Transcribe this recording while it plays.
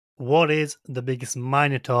what is the biggest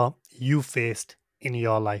Minotaur you faced in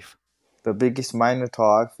your life? The biggest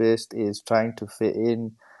minotaur I faced is trying to fit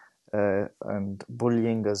in and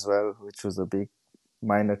bullying as well, which was a big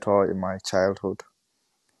minotaur in my childhood.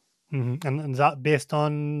 And is that based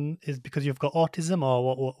on is because you've got autism,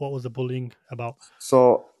 or what was the bullying about?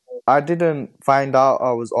 So I didn't find out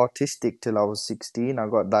I was autistic till I was 16. I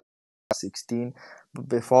got diagnosed at 16. But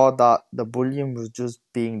before that, the bullying was just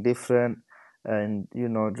being different and,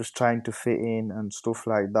 just trying to fit in and stuff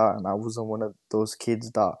like that. And I wasn't one of those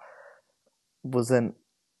kids that wasn't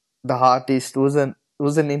the hardest, wasn't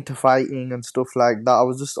into fighting and stuff like that. I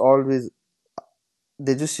was just always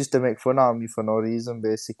they just used to make fun of me for no reason,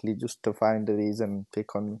 basically, just to find a reason and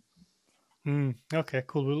pick on me. Okay,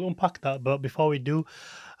 cool. We'll unpack that. But before we do,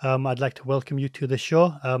 I'd like to welcome you to the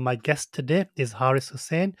show. My guest today is Haris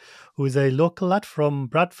Hussain, who is a local lad from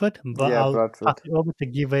Bradford. But Yeah, I'll pass Bradford. it over to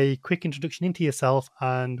give a quick introduction into yourself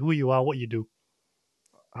and who you are, what you do.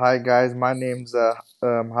 Hi guys, my name's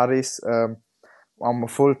Haris. I'm a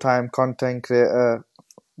full-time content creator.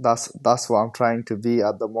 That's what I'm trying to be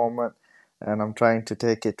at the moment, and I'm trying to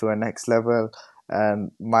take it to a next level.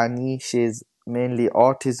 And my niche is mainly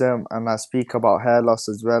autism, and I speak about hair loss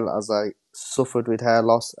as well, as I suffered with hair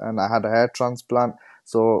loss and I had a hair transplant.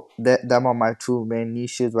 So them are my two main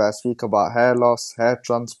niches where I speak about hair loss, hair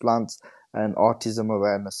transplants, and autism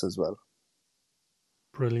awareness as well.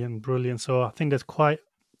 Brilliant, brilliant. So I think there's quite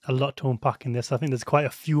a lot to unpack in this. I think there's quite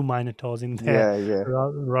a few Minotaurs in there Yeah, yeah,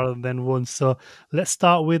 rather than one. So let's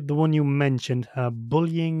start with the one you mentioned,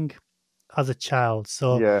 bullying as a child.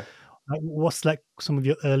 So yeah. what's like some of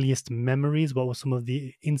your earliest memories? What were some of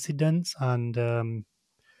the incidents? And do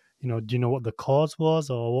you know what the cause was,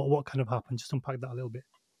 or what kind of happened? Just unpack that a little bit,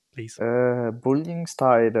 please. Bullying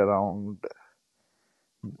started around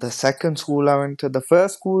the second school I went to. The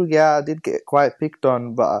first school, yeah, I did get quite picked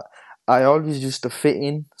on, but I always used to fit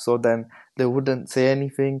in, so then they wouldn't say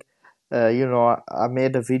anything. I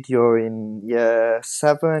made a video in year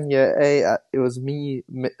seven, year eight. It was me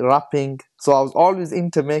rapping, so I was always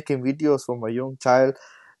into making videos from a young child,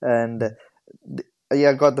 and yeah,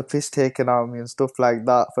 I got the piss taken out of me and stuff like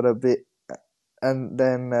that for a bit, and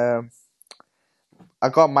then I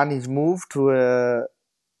got managed moved to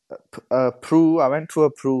Peru. I went to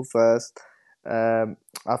a Peru first.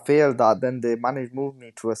 I failed that. Then they managed to move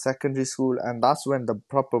me to a secondary school, and that's when the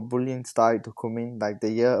proper bullying started to come in. Like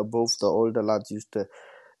the year above, the older lads used to,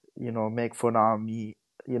 make fun of me.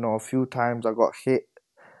 A few times I got hit.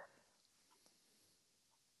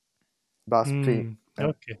 That's pretty.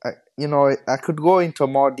 Okay. I could go into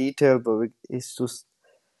more detail, but it's just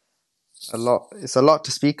a lot. It's a lot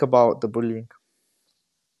to speak about the bullying.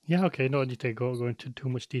 Yeah, okay. No need to go into too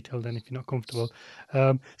much detail then if you're not comfortable.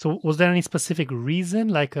 So was there any specific reason,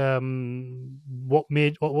 like what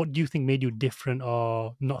do you think made you different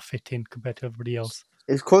or not fit in compared to everybody else?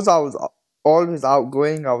 It's because I was always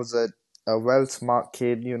outgoing. I was a well smart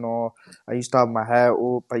kid, I used to have my hair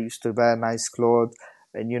up, I used to wear nice clothes,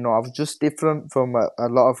 and I was just different from a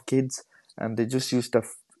lot of kids, and they just used to,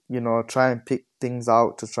 try and pick things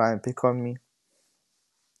out to try and pick on me.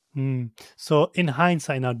 So in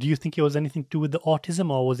hindsight now, do you think it was anything to do with the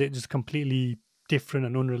autism, or was it just completely different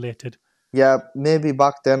and unrelated? Yeah, maybe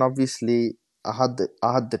back then, obviously, I had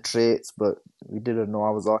the traits, but we didn't know I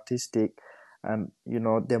was autistic, and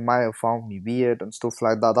they might have found me weird and stuff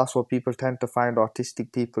like that. That's what people tend to find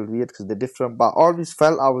autistic people weird because they're different. But I always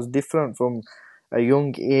felt I was different from a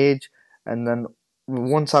young age, and then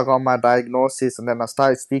once I got my diagnosis, and then I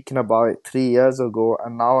started speaking about it 3 years ago,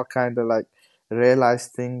 and now I kind of like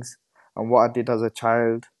realized things and what I did as a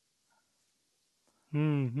child.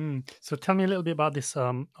 So tell me a little bit about this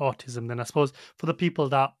autism then. I suppose for the people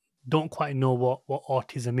that don't quite know what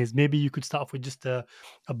autism is, maybe you could start off with just a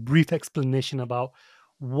brief explanation about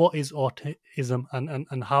what is autism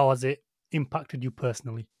and how has it impacted you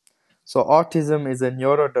personally. So autism is a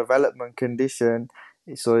neurodevelopment condition.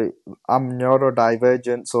 So I'm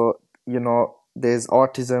neurodivergent. So there's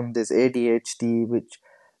autism, there's ADHD, which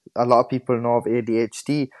a lot of people know of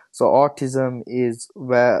ADHD. So autism is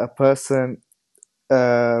where a person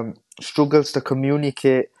struggles to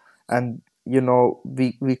communicate, and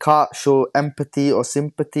we can't show empathy or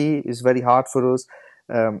sympathy. It's very hard for us.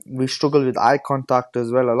 We struggle with eye contact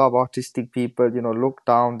as well. A lot of autistic people, look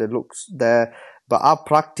down, they look there, but I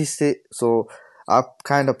practice it. So I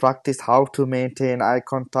kind of practice how to maintain eye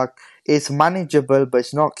contact. It's manageable, but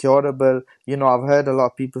it's not curable. I've heard a lot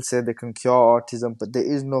of people say they can cure autism, but there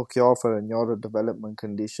is no cure for a neurodevelopment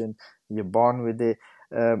condition. You're born with it.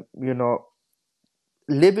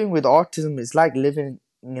 Living with autism is like living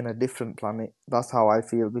in a different planet. That's how I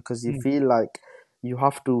feel, because you feel like you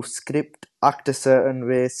have to script, act a certain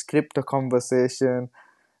way, script a conversation.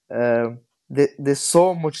 There's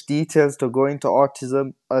so much details to go into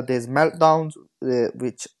autism. There's meltdowns,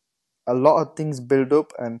 which a lot of things build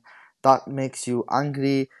up, and that makes you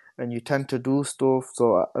angry, and you tend to do stuff.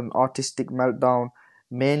 So an autistic meltdown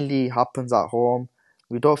mainly happens at home.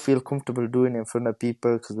 We don't feel comfortable doing it in front of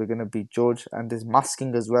people because we're going to be judged. And there's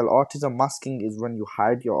masking as well. Autism masking is when you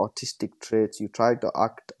hide your autistic traits. You try to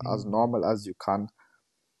act as Mm. normal as you can.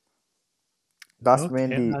 That's Okay.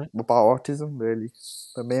 mainly about autism, really.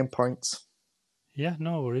 The main points. Yeah,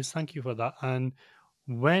 no worries. Thank you for that. And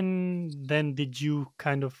when then did you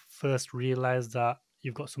kind of first realize that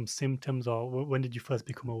you've got some symptoms, or when did you first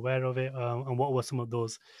become aware of it? And what were some of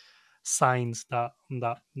those signs that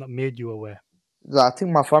made you aware? I think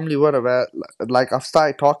my family were aware. Like I've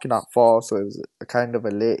started talking at 4, so it was a kind of a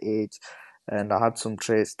late age, and I had some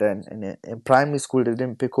traits then. In primary school, they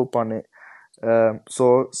didn't pick up on it.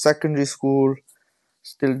 So secondary school,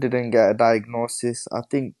 still didn't get a diagnosis. I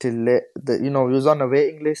think till late, we was on a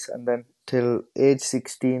waiting list, and then till age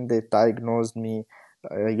 16 they diagnosed me.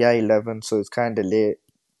 Year 11, so it's kind of late.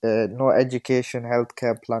 No education,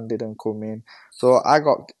 healthcare plan didn't come in. So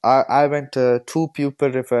I went to 2 pupil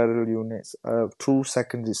referral units, 2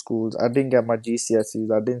 secondary schools. I didn't get my GCSEs.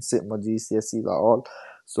 I didn't sit my GCSEs at all.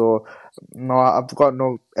 So no, I've got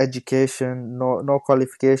no education, no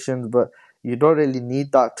qualifications, but you don't really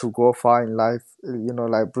need that to go far in life.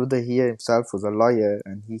 Like brother here himself was a lawyer,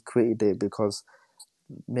 and he quitted it because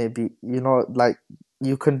maybe, like,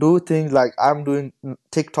 you can do things like I'm doing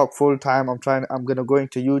TikTok full time. I'm gonna go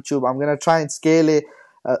into YouTube. I'm gonna try and scale it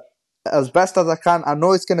uh, as best as I can. I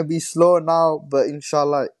know it's gonna be slow now, but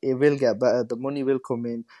inshallah it will get better. The money will come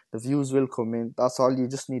in, the views will come in. That's all. You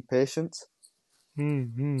just need patience.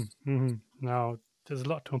 Mm-hmm. Mm-hmm. Now, there's a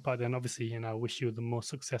lot to unpack there, and obviously, I wish you the most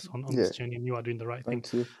success on this Yeah, journey, and you are doing the right thing.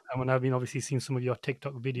 thank you. And when I've been obviously seeing some of your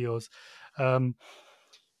TikTok videos, um,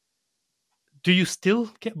 do you still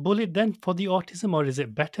get bullied then for the autism, or is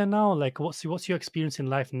it better now? Like, what's your experience in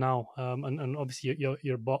life now? And obviously,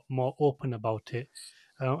 you're more open about it.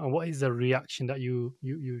 And what is the reaction that you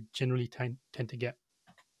generally tend to get?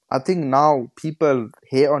 I think now people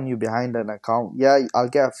hate on you behind an account. Yeah, I'll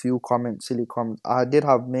get a few comments, silly comments. I did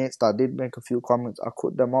have mates that did make a few comments. I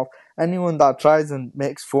cut them off. Anyone that tries and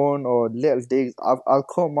makes fun or little digs, I'll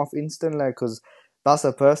cut them off instantly because that's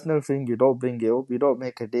a personal thing. You don't bring it up. You don't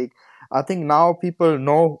make a dig. I think now people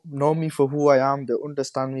know me for who I am. They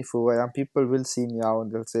understand me for who I am. People will see me out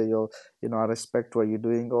and they'll say, "Yo, I respect what you're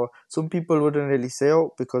doing." Or some people wouldn't really say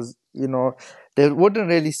out because they wouldn't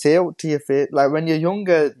really say out to your face. Like when you're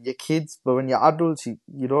younger, you're kids, but when you're adults,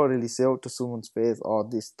 you don't really say out to someone's face or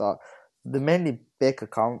this, that. They mainly fake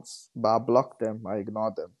accounts, but I block them, I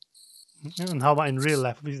ignore them. And how about in real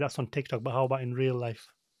life? Obviously, that's on TikTok, but how about in real life?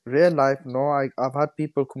 Real life, no, I've had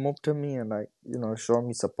people come up to me and like, show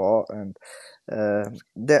me support, and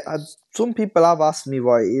some people have asked me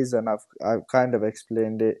what it is, and I've kind of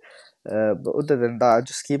explained it. But other than that, I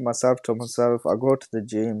just keep myself to myself. I go to the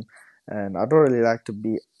gym, and I don't really like to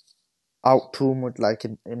be out too much, like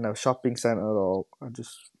in a shopping center, or I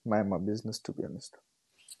just mind my business, to be honest.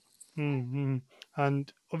 Mm-hmm.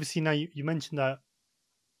 And obviously, now you mentioned that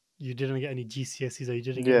you didn't get any GCSEs or you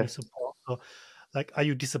didn't get any Yeah. support. So, like, are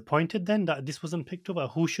you disappointed then that this wasn't picked up? Or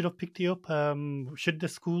who should have picked you up? Should the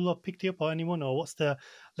school have picked you up or anyone? Or what's the,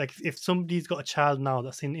 like, if somebody's got a child now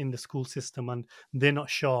that's in the school system and they're not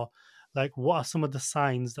sure, like, what are some of the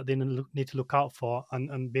signs that they need to look out for,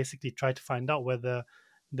 and basically try to find out whether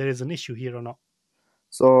there is an issue here or not?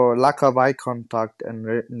 So lack of eye contact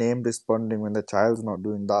and name responding when the child's not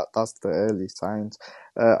doing that, that's the early signs.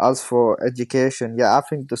 As for education, yeah, I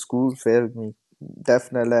think the school failed me.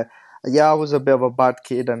 Definitely. Yeah, I was a bit of a bad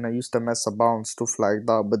kid and I used to mess about and stuff like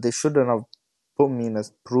that, but they shouldn't have put me in a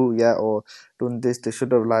crew yet or done this. They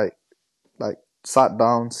should have like sat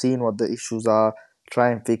down, seen what the issues are, try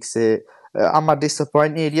and fix it. Am I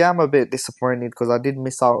disappointed? Yeah, I'm a bit disappointed because I did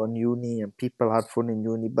miss out on uni and people had fun in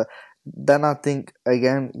uni. But then I think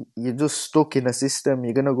again, you're just stuck in a system.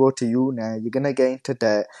 You're gonna go to uni, you're gonna get into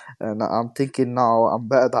debt, and I'm thinking now I'm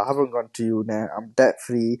better that I haven't gone to uni. I'm debt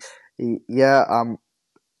free. Yeah,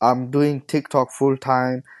 I'm doing TikTok full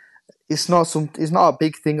time. It's not a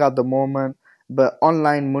big thing at the moment, but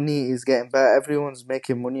online money is getting better. Everyone's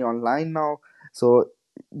making money online now, so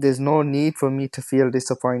there's no need for me to feel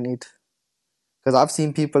disappointed because I've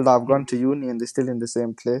seen people that have gone to uni and they're still in the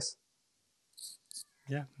same place.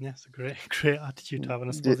 Yeah, yeah, it's a great great attitude to have, and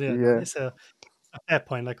I suppose Yeah, it's a fair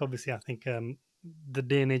point. Like, obviously, I think the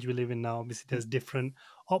day and age we live in now, obviously, there's different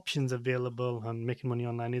options available, and making money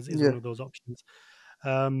online is yeah. one of those options.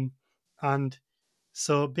 Um, and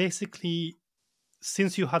So basically,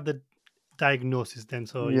 since you had the diagnosis, then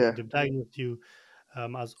so Yeah. they've diagnosed you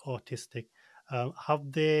as autistic.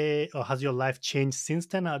 Have they, or has your life changed since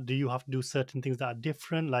then? Or do you have to do certain things that are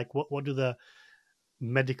different? Like what do the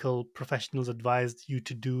medical professionals advised you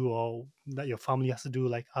to do, or that your family has to do?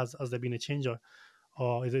 Like has there been a change,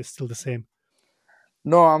 or is it still the same?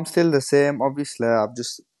 No, I'm still the same. Obviously, I've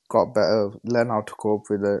just got better, learn how to cope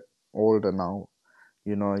with it older now.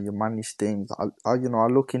 You manage things. I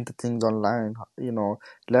look into things online,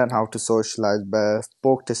 learn how to socialize better,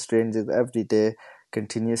 spoke to strangers every day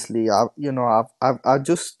continuously. I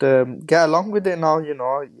just get along with it now.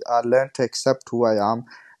 I learned to accept who I am,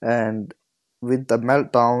 and with the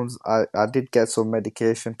meltdowns, I did get some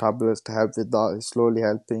medication tablets to help with that. It's slowly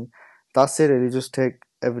helping. That's it. You just take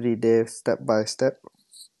every day step by step,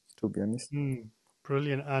 to be honest. Mm,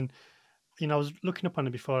 brilliant. And I was looking up on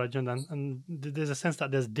it before I joined, and there's a sense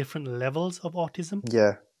that there's different levels of autism.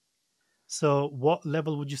 Yeah. So, what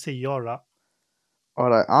level would you say you're at? All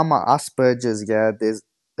right, I'm a Asperger's. Yeah,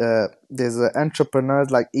 there's entrepreneurs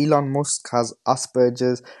like Elon Musk has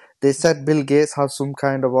Asperger's. They said Bill Gates has some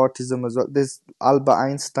kind of autism as well. This Albert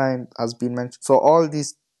Einstein has been mentioned. So all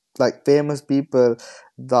these like famous people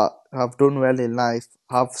that have done well in life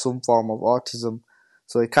have some form of autism.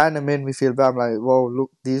 So it kind of made me feel bad. I'm like, whoa,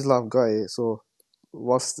 look, these lot have got it. So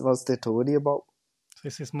what's there to worry about? So,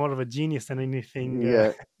 it's more of a genius than anything.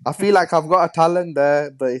 Yeah, I feel like I've got a talent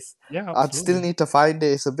there, but Yeah, I'd still absolutely. need to find it.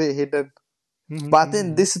 It's a bit hidden. Hmm, But I think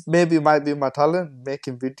hmm. this maybe might be my talent,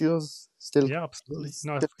 making videos. Yeah, absolutely.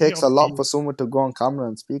 No, Still yeah, takes a lot obviously, for someone to go on camera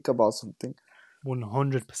and speak about something.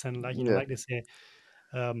 100%. Like Yeah, like they say,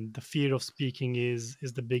 the fear of speaking is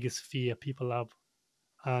the biggest fear people have.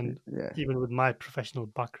 And yeah, even with my professional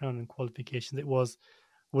background and qualifications, it was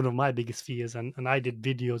one of my biggest fears. And I did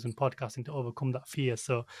videos and podcasting to overcome that fear.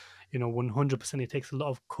 So, 100%, it takes a lot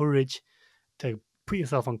of courage to put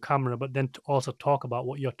yourself on camera, but then to also talk about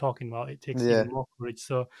what you're talking about. It takes even yeah, more courage.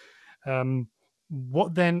 So,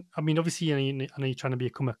 what then? I mean, obviously, I know you're trying to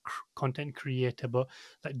become a content creator, but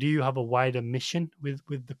like, do you have a wider mission with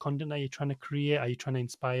the content that you're trying to create? Are you trying to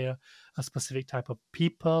inspire a specific type of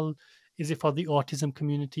people? Is it for the autism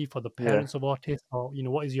community, for the yeah. parents of autists, or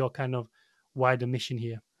what is your kind of wider mission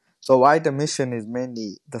here? So why the mission is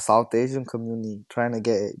mainly the South Asian community, trying to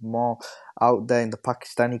get it more out there in the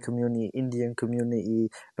Pakistani community, Indian community,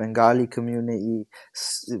 Bengali community,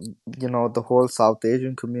 the whole South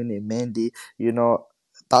Asian community mainly,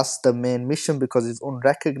 that's the main mission because it's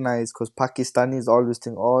unrecognized because Pakistanis always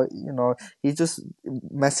think, oh, he just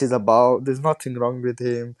messes about, there's nothing wrong with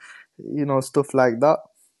him, stuff like that.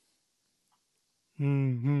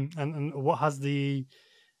 And what has the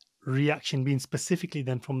reaction been specifically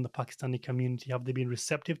then from the Pakistani community? Have they been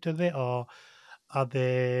receptive to it, or are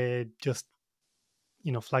they just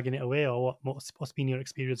flagging it away, or what's been your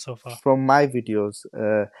experience so far? From my videos,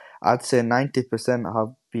 I'd say 90%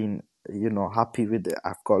 have been, happy with it.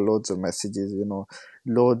 I've got loads of messages,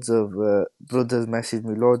 loads of brothers message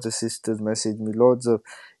me, loads of sisters message me, loads of,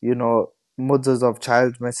 mothers of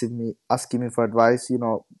child message me, asking me for advice,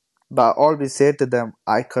 But I always say to them,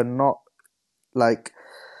 I cannot, like,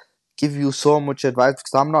 give you so much advice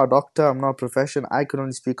because I'm not a doctor, I'm not a profession. I can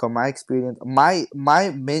only speak on my experience. My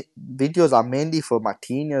videos are mainly for my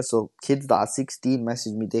teen years, so kids that are 16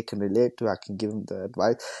 message me, they can relate to. I can give them the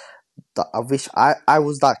advice. That I wish I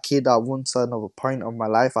was that kid at one certain of a point of my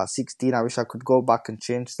life at 16. I wish I could go back and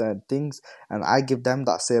change certain things, and I give them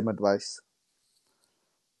that same advice.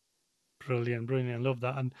 Brilliant, brilliant. I love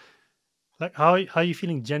that. And like, how are you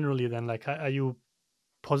feeling generally then? Like, are you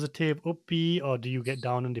positive, upbeat, or do you get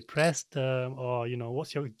down and depressed? Or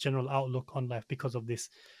what's your general outlook on life because of this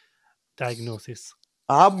diagnosis?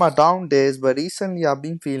 I have my down days, but recently I've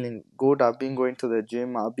been feeling good. I've been going to the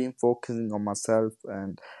gym. I've been focusing on myself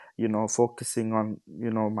and, focusing on,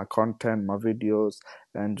 my content, my videos,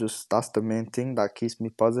 and just that's the main thing that keeps me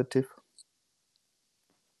positive.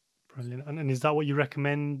 Brilliant. And is that what you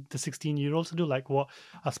recommend the 16-year-olds to do? Like,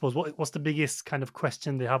 I suppose, what's the biggest kind of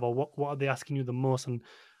question they have, or what are they asking you the most, and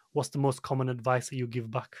what's the most common advice that you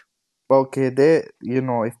give back? Okay,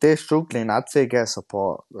 if they're struggling, I'd say get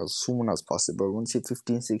support as soon as possible. Once you're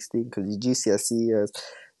 15, 16, because your GCSE years,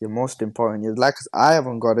 your most important years. Like, I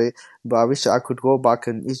haven't got it, but I wish I could go back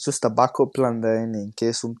and it's just a backup plan there in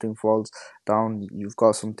case something falls down. You've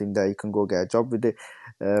got something there, you can go get a job with it.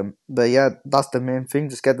 But yeah, that's the main thing,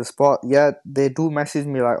 just get the support. Yeah, they do message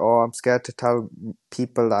me like, oh, I'm scared to tell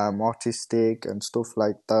people that I'm autistic and stuff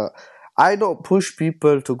like that. I don't push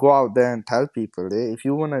people to go out there and tell people. If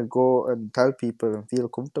you want to go and tell people and feel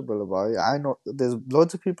comfortable about it, I know there's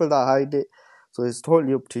loads of people that hide it, so it's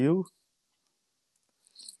totally up to you.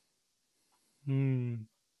 Mm.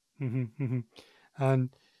 Mm-hmm. And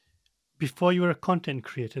before you were a content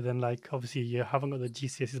creator, then like obviously you haven't got the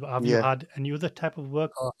GCSEs, but have you Yeah, had any other type of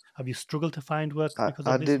work, or have you struggled to find work I, because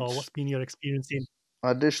I of this, did or what's been your experience in?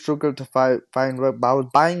 I did struggle to find work, but I was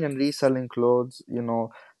buying and reselling clothes,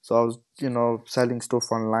 so I was, selling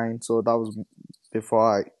stuff online. So that was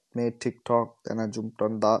before I made TikTok, then I jumped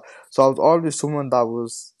on that. So I was always someone that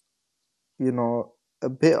was, you know, a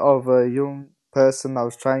bit of a young person that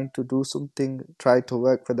was trying to do something, try to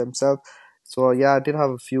work for themselves. So yeah, I did have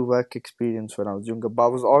a few work experience when I was younger, but I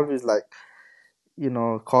was always like,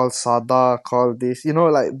 called Sada, called this,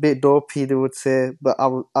 like bit dopey, they would say. But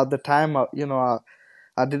at the time,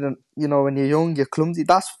 I didn't, when you're young, you're clumsy.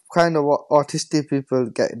 That's kind of what autistic people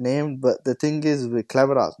get named. But the thing is, we're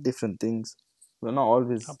clever at different things. We're not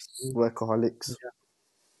always Absolutely. workaholics.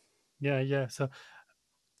 Yeah. Yeah, yeah.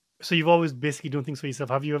 So you've always basically done things for yourself.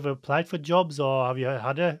 Have you ever applied for jobs, or have you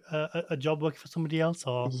had a job working for somebody else,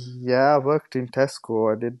 or? Yeah, I worked in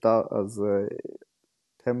Tesco. I did that as a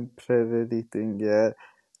temporary thing, yeah.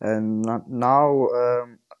 And now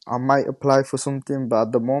I might apply for something, but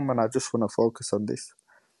at the moment, I just want to focus on this.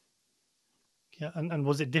 Yeah, and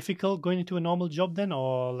was it difficult going into a normal job then,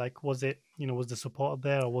 or like was it, was the support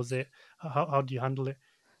there, or was it, how do you handle it?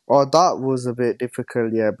 Oh, that was a bit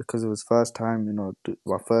difficult, yeah, because it was first time,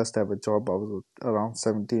 my first ever job. I was around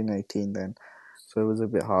 17, 18 then, so it was a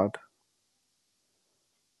bit hard.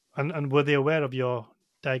 And were they aware of your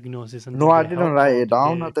diagnosis, and No, did I they didn't help, write or it did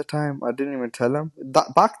down they? at the time. I didn't even tell them.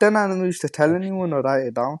 Back then, I never used to tell anyone or write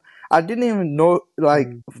it down. I didn't even know, like,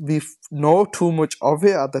 Mm, know too much of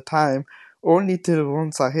it at the time. Only till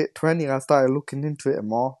once I hit 20, I started looking into it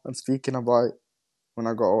more and speaking about it when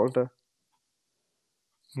I got older.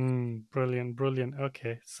 brilliant, brilliant.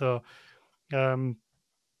 Okay, so um,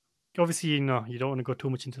 obviously, you don't want to go too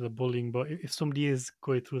much into the bullying, but if somebody is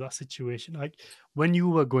going through that situation, like when you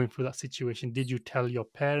were going through that situation, did you tell your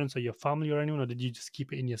parents or your family or anyone, or did you just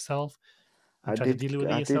keep it in yourself and I try to did deal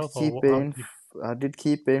with it I did yourself, or keep what, it how did in you? I did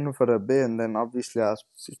keep it in for a bit, and then obviously I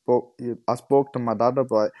spoke to my dad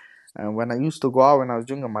about it. And when I used to go out when I was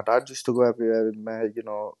younger, my dad used to go everywhere with me,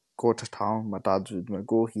 go to town. My dad would me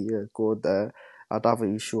go here, go there. I'd have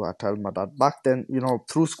an issue, I'd tell my dad. Back then,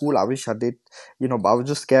 through school I wish I did, but I was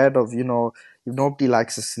just scared of, if nobody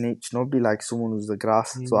likes a snitch, nobody likes someone who's the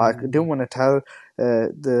grass. So I Mm, didn't want to tell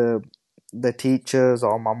the teachers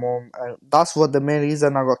or my mom. And that's what the main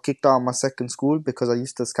reason I got kicked out of my second school, because I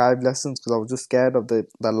used to Skype lessons because I was just scared of the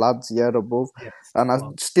lads year above. yes, And I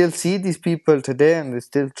well, still see these people today and they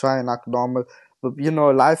still try and act normal. But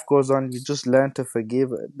life goes on, you just learn to forgive.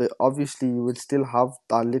 But obviously, you will still have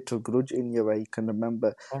that little grudge in you where you can remember,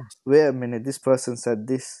 of course. wait a minute, this person said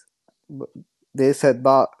this, but they said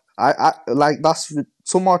that. I like that's with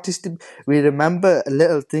some autistic. We remember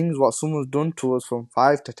little things what someone's done to us from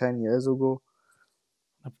 5 to 10 years ago.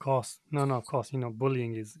 Of course. No, no, of course.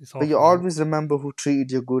 Bullying is But you awful. always remember who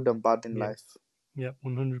treated you good and bad in Yeah, life. yeah,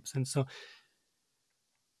 100%. So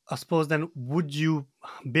I suppose then, would you,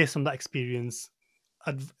 based on that experience,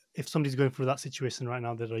 if somebody's going through that situation right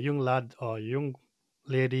now, they're a young lad or a young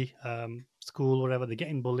lady, school, whatever, they're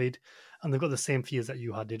getting bullied, and they've got the same fears that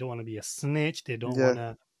you had. They don't want to be a snitch. They don't want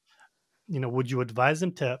Yeah, to, would you advise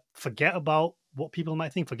them to forget about what people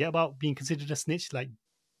might think, forget about being considered a snitch, like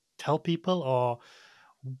tell people, or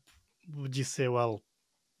would you say, well,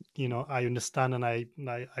 I understand, and I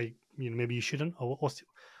maybe you shouldn't, or what's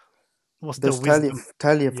the just tell your wisdom?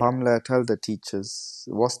 tell your Yeah. family, tell the teachers.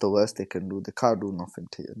 What's the worst they can do? They can't do nothing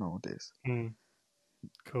to you nowadays. Mm,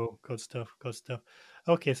 cool. Good stuff. Good stuff.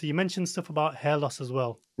 Okay, so you mentioned stuff about hair loss as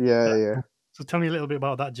well. Yeah, Uh, yeah. so tell me a little bit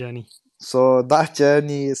about that journey. So that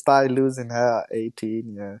journey started losing hair at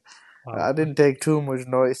 18. Yeah, Wow. I didn't take too much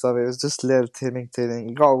notice of it. It was just little thinning, thinning.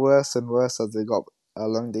 It got worse and worse as it got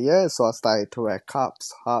along the years. So I started to wear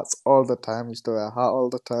caps, hats all the time. Used to wear a hat all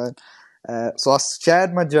the time. So I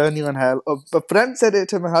shared my journey on hair. A friend said it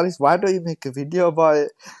to me, Haris, why don't you make a video about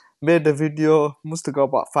it? Made a video, must have got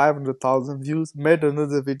about 500,000 views. Made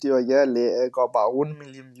another video a year later, got about 1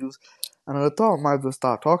 million views. And I thought I might as well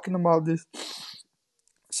start talking about this.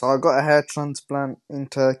 So I got a hair transplant in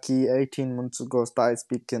Turkey 18 months ago. Started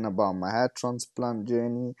speaking about my hair transplant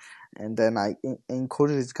journey, and then I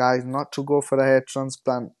encourage guys not to go for a hair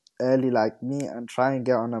transplant early like me and try and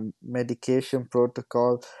get on a medication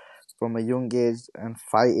protocol from a young age and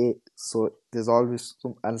fight it. So there's always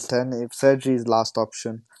some alternative. Surgery is last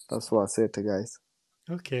option. That's what I say to guys.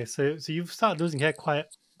 Okay, so you've started losing hair quite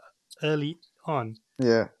early on.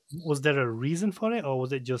 Yeah. Was there a reason for it, or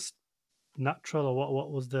was it just natural, or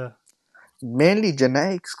what was the? Mainly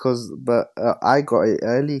genetics, but I got it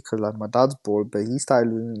early because like my dad's bald, but he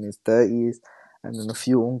started losing in his 30s. and then a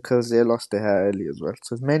few uncles, they lost their hair early as well.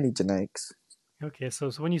 So it's mainly genetics. Okay, so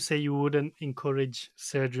when you say you wouldn't encourage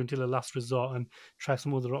surgery until a last resort and try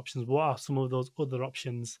some other options, what are some of those other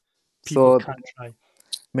options people So can try?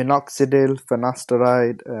 minoxidil,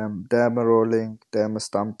 finasteride, derma rolling, derma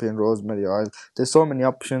stamping, rosemary oil. There's so many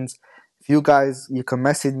options. If you guys, you can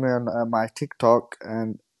message me on my TikTok,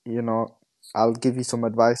 and I'll give you some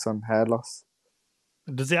advice on hair loss.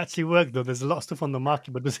 Does it actually work though? There's a lot of stuff on the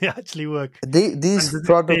market, but does it actually work? These And does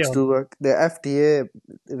it stay products on? do work. They're FDA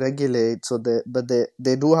regulate, so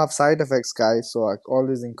they do have side effects, guys. So I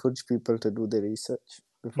always encourage people to do the research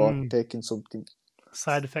before Hmm. taking something.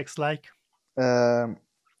 Side effects like? Um,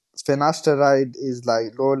 finasteride is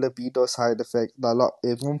like low libido side effect. A lot,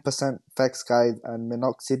 if 1% affects guys, and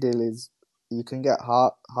minoxidil is you can get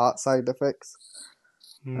heart side effects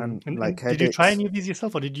Hmm. and like And did you try headaches. any of these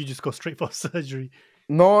yourself, or did you just go straight for surgery?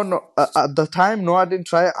 No, no. At the time, no, I didn't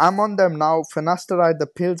try it. I'm on them now. Finasteride, the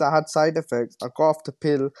pills, I had side effects. I got off the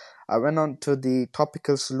pill. I went on to the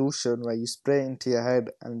topical solution where you spray into your head,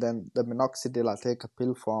 and then the minoxidil, I take a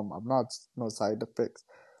pill form. I'm not no side effects.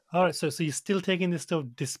 All right, so you're still taking this stuff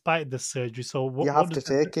despite the surgery. So You what have does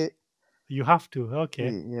to take it. you have to?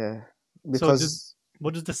 Okay. Yeah, So does because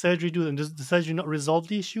what does the surgery do? And does the surgery not resolve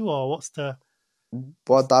the issue, or what's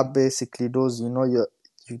what the that basically does,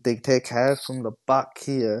 they take hairs from the back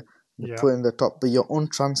here, they yeah? put in the top, but your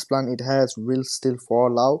untransplanted hairs will still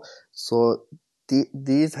fall out. So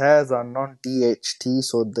these hairs are non-DHT,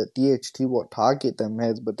 so the DHT won't target them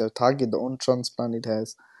hairs, but they'll target the untransplanted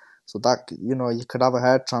hairs. So that you could have a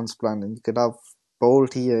hair transplant and you could have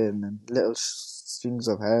bald here and then little strings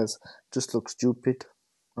of hairs. Just look stupid,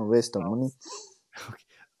 a waste of Oh, money. okay.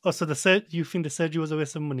 Oh, so you think the surgery was a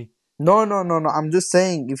waste of money, No, no, no, no. I'm just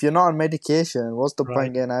saying, if you're not on medication, what's the right?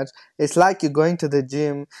 point getting out? It's like you're going to the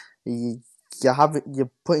gym, you,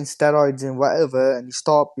 you're putting steroids in whatever, and you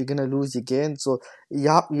stop, you're gonna lose your gain. So you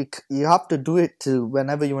have to do it to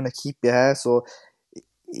whenever you want to keep your hair. So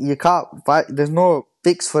you can't fight. There's no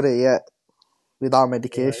fix for it yet without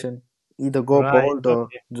Right. medication. Either go Right. bald or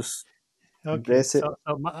Okay. just Okay. embrace it. So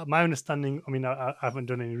my understanding, I mean, I haven't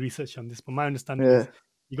done any research on this, but my understanding is Yeah.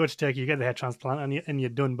 you go to Turkey, you get the hair transplant, and you're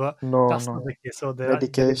done. But No, that's not no the case. So there is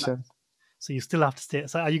medication. so you still have to stay.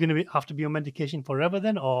 So are you going to have to be on medication forever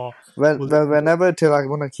then, or Well, will well, whenever till I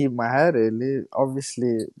want to keep my hair, really.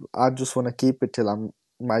 Obviously, I just want to keep it till I'm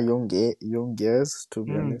my young years. To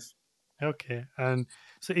be Mm, honest, okay. And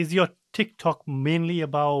so is your TikTok mainly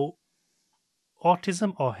about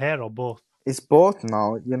autism or hair or both? it's both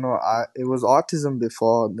now. It was autism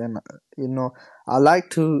before. Then I like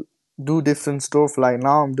to do different stuff. Like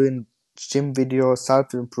now, I'm doing gym videos,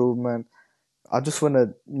 self improvement. I just want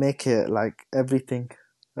to make it like everything,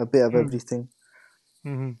 a bit of Mm, everything.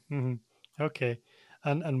 Okay.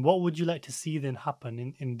 And what would you like to see then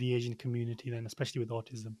happen in the Asian community then, especially with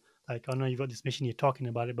autism? Like I know you've got this mission, you're talking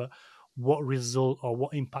about it, but what result or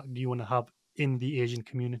what impact do you want to have in the Asian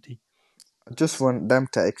community? I just want them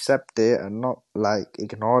to accept it and not like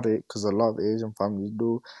ignore it because a lot of Asian families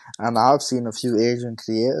do. And I've seen a few Asian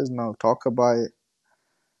creators now talk about it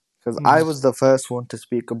because I Hmm. was the first one to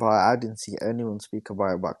speak about it. I didn't see anyone speak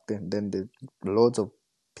about it back then. Then loads of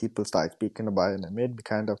people started speaking about it, and it made me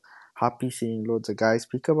kind of happy seeing loads of guys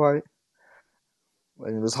speak about it.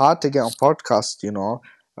 And it was hard to get on podcast.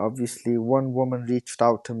 Obviously, one woman reached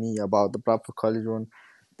out to me about the Bradford College one.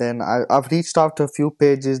 Then I've reached out to a few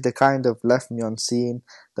pages. They kind of left me unseen.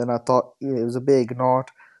 Then I thought it was a bit ignored.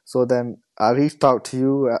 So then I reached out to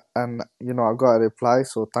you, and I got a reply.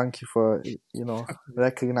 So thank you for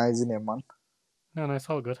recognizing it, man. No, no, it's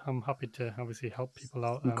all good. I'm happy to obviously help people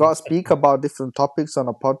out, We gotta speak especially. about different topics on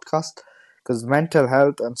a podcast because mental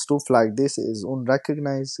health and stuff like this is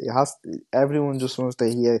unrecognized. Everyone just wants to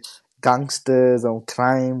hear gangsters and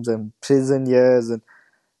crimes and prison years, and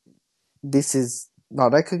this is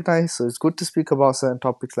not recognized. So it's good to speak about certain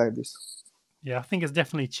topics like this. Yeah, I think it's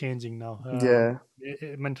definitely changing now. Yeah,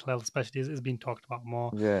 Mental health, especially, is being talked about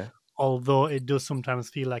more. yeah, Although it does sometimes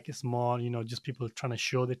feel like it's more, just people trying to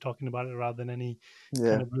show they're talking about it rather than any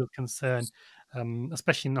kind yeah, of real concern,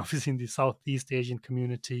 especially in obviously in the Southeast Asian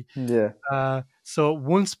community. yeah. So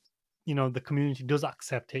once the community does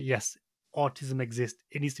accept it, yes, autism exists.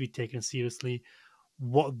 It needs to be taken seriously.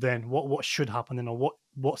 What then? What should happen then, or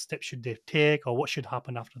what steps should they take, or what should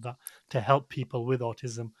happen after that to help people with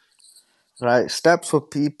autism? Right. Steps for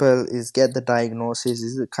people is get the diagnosis.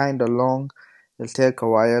 Is kind of long. It'll take a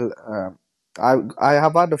while. I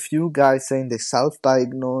have had a few guys saying they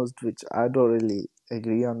self-diagnosed, which I don't really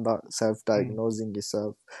agree on that Mm, self-diagnosing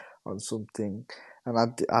yourself on something.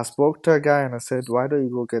 And I spoke to a guy and I said, why don't you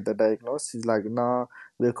go get the diagnosis? He's like, nah,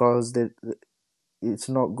 because it's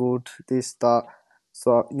not good, this, that.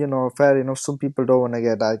 So, fair enough, some people don't want to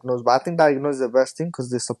get diagnosed, but I think diagnosed is the best thing because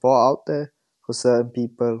there's support out there for certain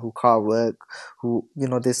people who can't work, who,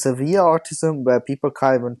 there's severe autism where people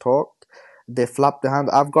can't even talk. They flap their hand.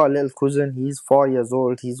 I've got a little cousin, he's 4 years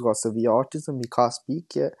old, he's got severe autism, he can't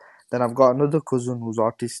speak yet. Then I've got another cousin who's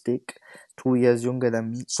autistic, 2 years younger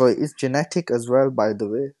than me. So it's genetic as well, by the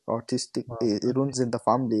way. Autistic, Wow. it Okay. runs in the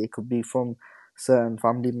family. It could be from certain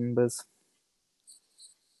family members.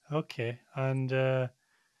 Okay. And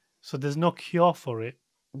so there's no cure for it.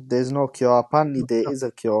 There's no cure. Apparently, No there cure. is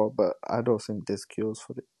a cure, but I don't think there's cures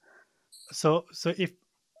for it. So if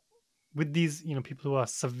with these, people who are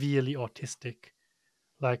severely autistic,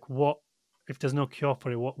 like what if there's no cure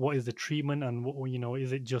for it? What is the treatment, and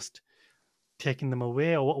is it just taking them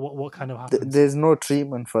away, or what kind of happens? There's no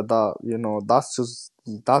treatment for that.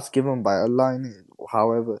 That's given by Allah. Innit?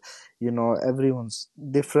 However, everyone's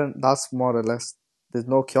different. That's more or less. There's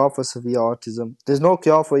no cure for severe autism. There's no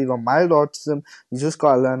cure for even mild autism. You just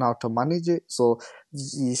gotta learn how to manage it. So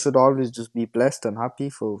you should always just be blessed and happy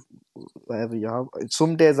for whatever you have.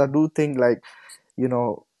 Some days I do think like, you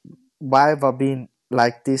know, why have I been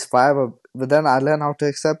like this? Why have I, but then I learn how to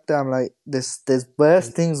accept it. I'm like, there's worse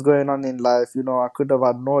Brilliant. things going on in life. I could have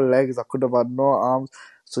had no legs, I could have had no arms.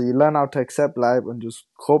 So you learn how to accept life and just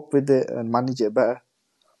cope with it and manage it better.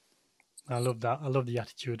 I love that. I love the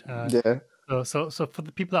attitude. Yeah. So for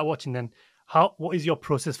the people that are watching, then what is your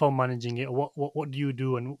process for managing it? What do you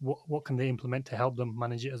do, and what can they implement to help them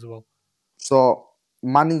manage it as well? So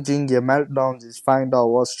managing your meltdowns is find out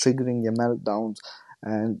what's triggering your meltdowns,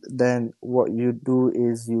 and then what you do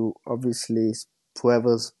is you obviously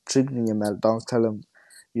whoever's triggering your meltdowns tell them,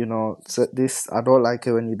 so this, I don't like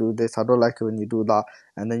it when you do this, I don't like it when you do that,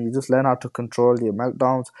 and then you just learn how to control your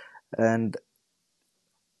meltdowns. And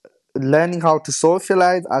learning how to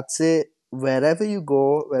socialize, I'd say wherever you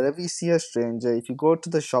go, wherever you see a stranger, if you go to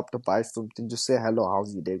the shop to buy something, just say hello,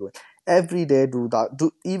 how's your day going? Every day do that.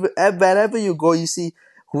 Do even wherever you go, you see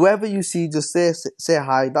whoever you see, just say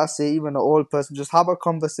hi. That's it. Even an old person, just have a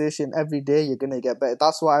conversation every day. You're gonna get better.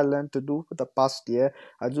 That's what I learned to do for the past year.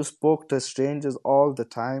 I just spoke to strangers all the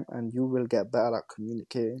time, and you will get better at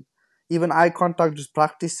communicating. Even eye contact, just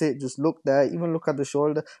practice it. Just look there. Even look at the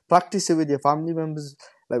shoulder. Practice it with your family members.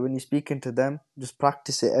 Like when you're speaking to them, just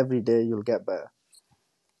practice it every day. You'll get better.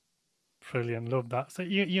 Brilliant, love that. So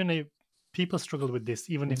people struggle with this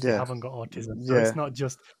even if they Yeah, haven't got autism. So it's yeah, not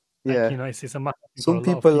just like yeah. it's a massive thing for Some a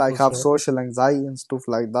lot of people like people. have So social anxiety and stuff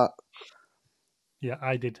like that. yeah,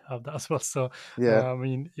 I did have that as well. So Yeah. I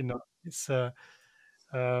mean, it's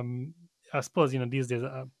um, I suppose these days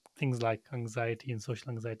things like anxiety and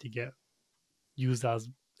social anxiety get used as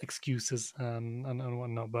excuses and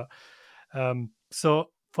whatnot. But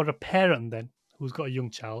so for a parent then who's got a young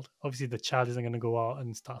child, obviously the child isn't going to go out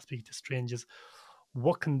and start speaking to strangers.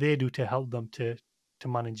 What can they do to help them to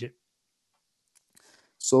manage it?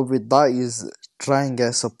 So with that is try and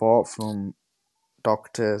get support from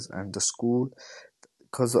doctors and the school,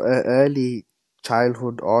 because early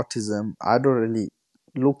childhood autism, I don't really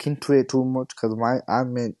look into it too much because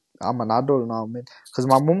I'm an adult now, man. Because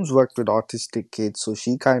my mum's worked with autistic kids, so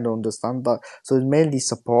she kind of understands that. So it's mainly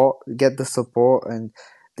support, get the support, and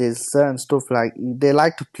there's certain stuff like they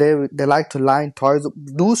like to play with, they like to line toys up,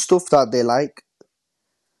 do stuff that they like.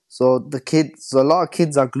 So a lot of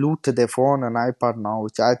kids are glued to their phone and iPad now,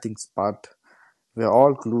 which I think's bad. We're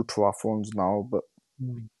all glued to our phones now, but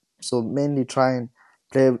Mm. so mainly try and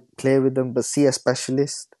play with them, but see a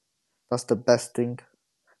specialist. That's the best thing.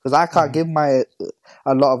 Because I can't Mm. give my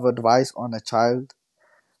a lot of advice on a child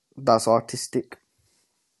that's autistic.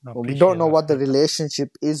 I We don't appreciate know that. what the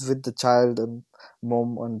relationship is with the child and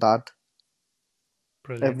mom and dad.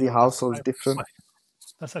 Brilliant. Every No, that's household's different.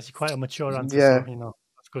 that's actually quite a mature answer. So Yeah.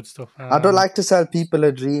 that's good stuff. I don't like to sell people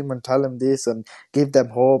a dream and tell them this and give them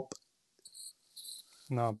hope.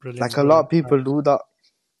 No, Like brilliant, a lot brilliant. of people do that.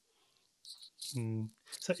 Mm.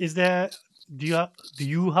 So do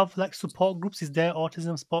you have like support groups? Is there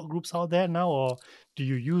autism support groups out there now, or do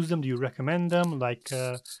you use them? Do you recommend them? Like,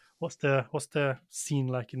 what's the scene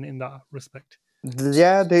like in that respect?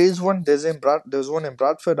 Yeah, there is one. There's one in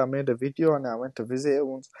Bradford. I made a video and I went to visit it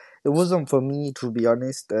once. It wasn't for me, to be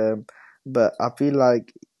honest. But I feel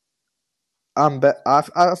like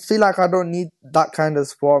I feel like I don't need that kind of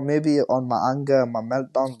support. Maybe on my anger and my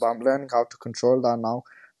meltdowns, but I'm learning how to control that now.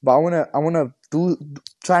 But I wanna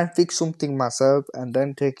try and fix something myself and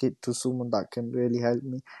then take it to someone that can really help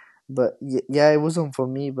me. But yeah, it wasn't for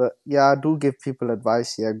me. But yeah, I do give people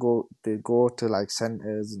advice. Yeah, they go to like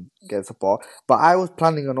centers and get support. But I was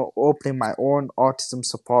planning on opening my own autism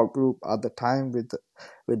support group at the time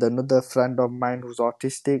with another friend of mine who's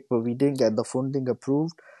autistic, but we didn't get the funding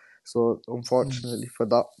approved. So Mm. unfortunately for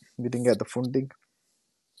that, we didn't get the funding.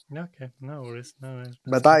 Okay, no worries, no worries.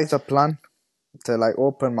 But That's that fine. is a plan to like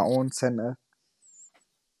open my own center.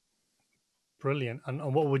 Brilliant.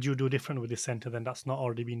 And what would you do different with this center then that's not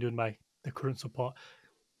already been done by the current support?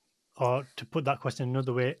 Or to put that question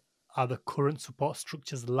another way, are the current support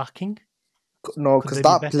structures lacking? No, Could because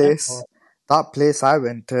they be better? Or that place I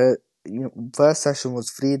went to, first session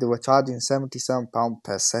was free. They were charging £77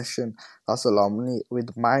 per session. That's a lot of money.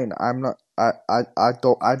 With mine, I'm not. I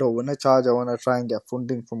don't want to charge. I want to try and get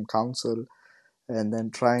funding from council, and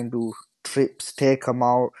then try and do trips, take them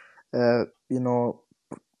out. You know,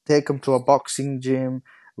 take them to a boxing gym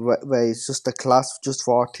where it's just a class just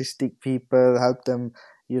for autistic people, help them,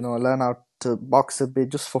 learn how to box a bit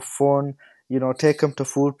just for fun, take them to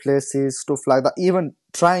food places, stuff like that. Even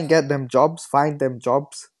try and get them jobs, find them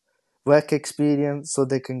jobs, work experience so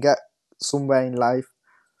they can get somewhere in life,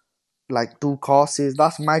 like do courses.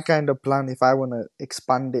 That's my kind of plan if I want to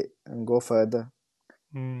expand it and go further.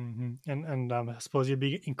 and I suppose you'd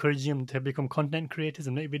be encouraging them to become content creators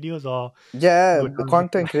and make videos, or Yeah, go the down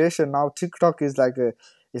content creation now, TikTok is like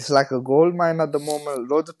a gold mine at the moment.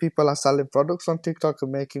 Loads of people are selling products on TikTok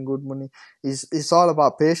and making good money. It's all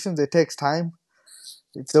about patience. It takes time.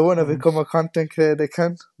 If they want to Mm. become a content creator, they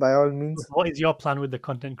can by all means. What is your plan with the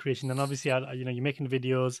content creation? And obviously, you're making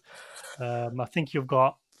videos. I think you've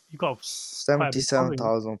got quite a big Seventy-seven following.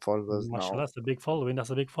 thousand followers Mashallah, now. that's a big following. That's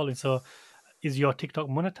a big following. So, is your TikTok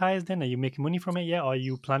monetized then? Are you making money from it yet? Or are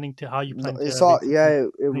you planning to? How are you No, planning it's to all basically yeah.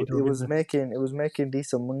 turn it into a business? It was making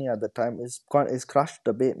decent money at the time. It's crashed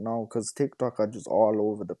a bit now because TikTok are just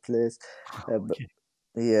all over the place. But Okay.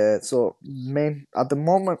 yeah, so main at the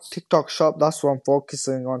moment TikTok shop. That's what I'm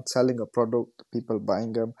focusing on, selling a product, people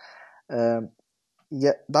buying them. Um,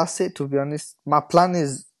 yeah, that's it. To be honest, my plan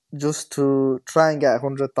is just to try and get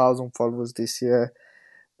 100,000 followers this year.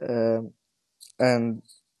 Um, and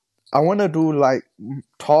I want to do like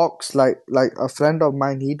talks, like a friend of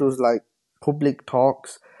mine. He does like public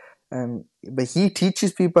talks, and but he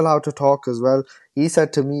teaches people how to talk as well. He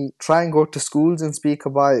said to me, try and go to schools and speak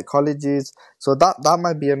about it, colleges. So that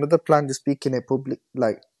might be another plan to speak in a public,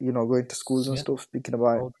 like going to schools and Yeah. stuff, speaking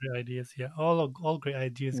about it. All great ideas. Yeah. All great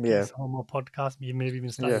ideas. Get Yeah, yourself more podcasts. Maybe even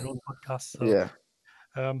start yeah, your own podcast. So, yeah,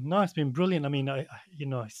 no, it's been brilliant. I mean,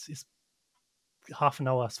 it's half an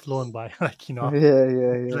hour has flown by. yeah, yeah,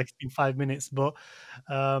 It's yeah. like it's been 5 minutes, but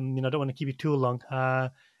I don't want to keep it too long.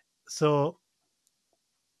 So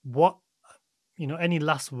what any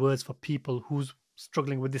last words for people who's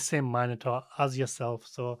struggling with the same minotaur as yourself?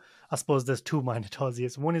 So I suppose there's two minotaurs here.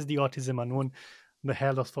 So one is the autism and one the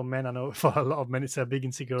hair loss for men. I know for a lot of men it's a big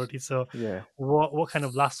insecurity. So Yeah. what kind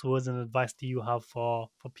of last words and advice do you have for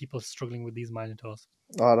people struggling with these minotaurs?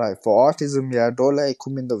 All right. For autism, yeah, don't let it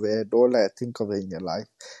come in the way. Don't let it think of it in your life,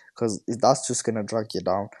 because that's just gonna drag you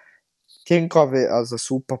down. Think of it as a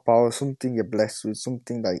superpower, something you're blessed with,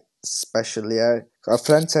 something like special. Yeah, a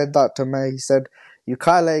friend said that to me. He said you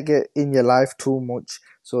can't let it get in your life too much,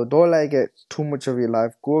 so don't let it get too much of your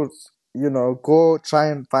life. Go try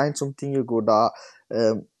and find something you're good at.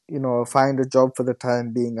 Find a job for the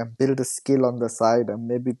time being and build a skill on the side, and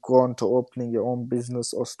maybe go on to opening your own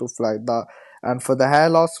business or stuff like that. And for the hair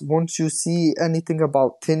loss, once you see anything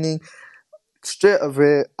about thinning, straight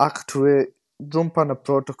away act to it, jump on a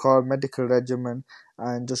protocol, medical regimen,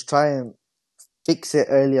 and just try and fix it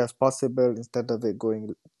early as possible instead of it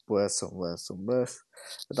going worse and worse and worse.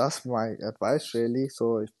 That's my advice, really.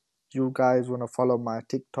 So if you guys want to follow my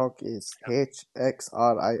TikTok, it's hxris.h,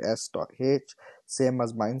 same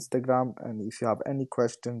as my Instagram. And if you have any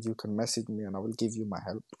questions, you can message me and I will give you my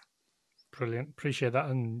help. Brilliant. Appreciate that.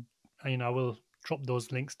 And I will drop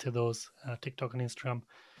those links to those TikTok and Instagram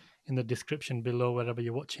in the description below wherever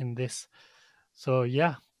you're watching this. So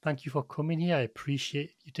yeah, thank you for coming here. I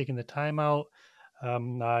appreciate you taking the time out.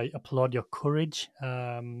 I applaud your courage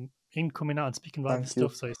in coming out and speaking about this Thank you.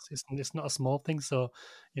 stuff. So it's not a small thing. So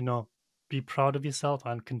you know, be proud of yourself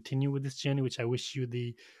and continue with this journey, which I wish you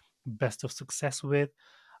the best of success with.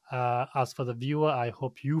 As for the viewer, I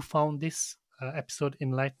hope you found this episode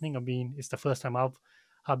enlightening. I mean, it's the first time I've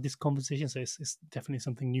had this conversation, so it's definitely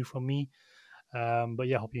something new for me. But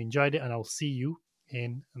yeah, hope you enjoyed it, and I'll see you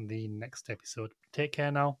in the next episode. Take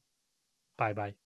care now. Bye bye.